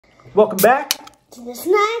Welcome back to the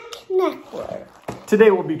Snack Network. Today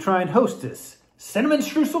we'll be trying Hostess Cinnamon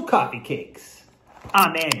Streusel Coffee Cakes.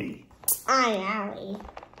 I'm Andy. I'm Allie.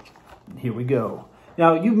 Here we go.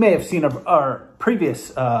 Now you may have seen our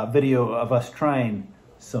previous video of us trying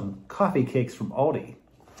some coffee cakes from Aldi.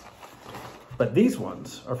 But these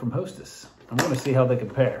ones are from Hostess. I'm going to see how they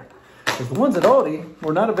compare. Because the ones at Aldi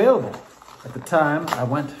were not available at the time I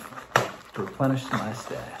went to replenish my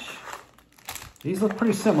stash. These look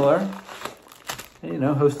pretty similar. And, you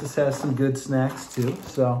know, Hostess has some good snacks too,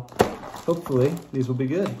 so hopefully these will be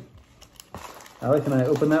good. Allie, can I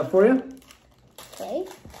open that for you? Okay.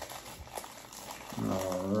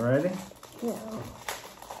 Alrighty. No.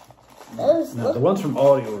 Now, the ones from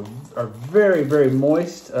Aldi are very, very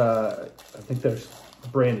moist. I think their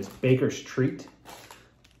brand is Baker's Treat.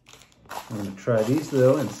 I'm going to try these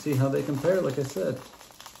though and see how they compare, like I said.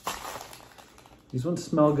 These ones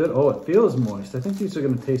smell good. Oh, it feels moist. I think these are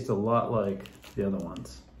going to taste a lot like the other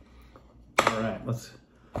ones. All right, let's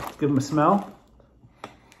give them a smell.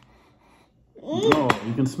 Oh,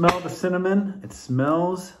 you can smell the cinnamon. It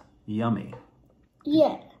smells yummy.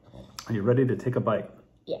 Yeah. Are you ready to take a bite?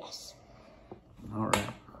 Yes. All right,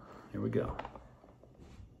 here we go.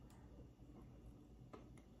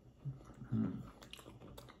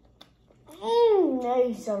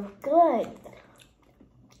 These are good.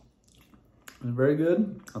 They're very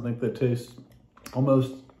good. I think they taste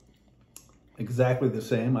almost exactly the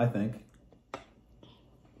same, I think.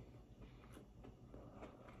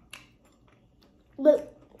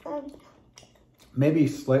 But, maybe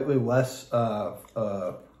slightly less a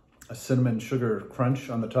cinnamon sugar crunch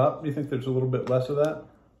on the top. Do you think there's a little bit less of that?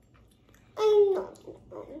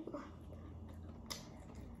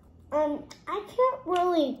 I can't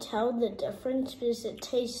really tell the difference because it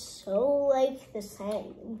tastes so like the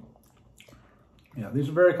same. Yeah, these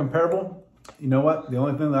are very comparable. You know what? The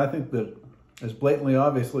only thing that I think that is blatantly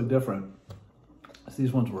obviously different is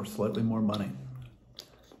these ones were slightly more money.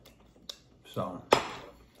 So,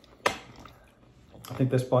 I think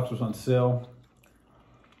this box was on sale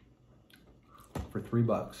for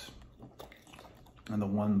 $3. And the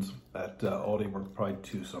ones at Aldi were probably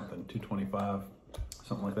 $2.25,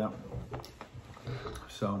 something like that.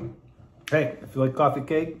 So, hey, if you like coffee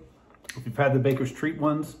cake, if you've had the Baker's Treat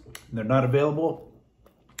ones and they're not available,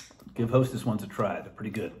 give Hostess ones a try. They're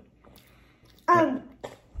pretty good.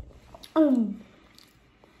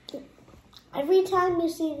 Every time you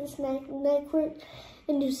see the Snack Network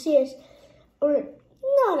and you see us, or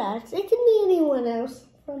not us, it can be anyone else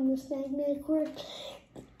from the Snack Network,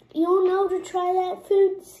 you'll know to try that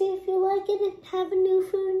food, see if you like it, and have a new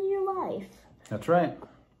food in your life. That's right.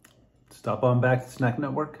 Stop on back to the Snack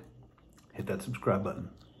Network. Hit that subscribe button.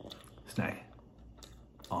 Snack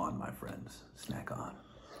on, my friends. Snack on.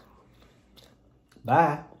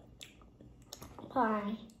 Bye.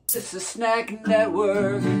 Bye. It's the Snack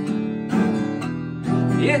Network.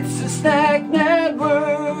 It's the Snack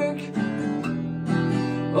Network.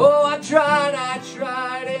 Oh, I tried,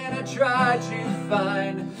 and I tried to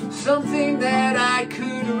find something that I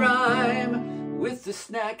could rhyme with the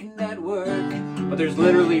Snack Network. But there's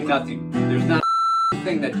literally nothing. There's not a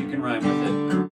thing that you can rhyme with it.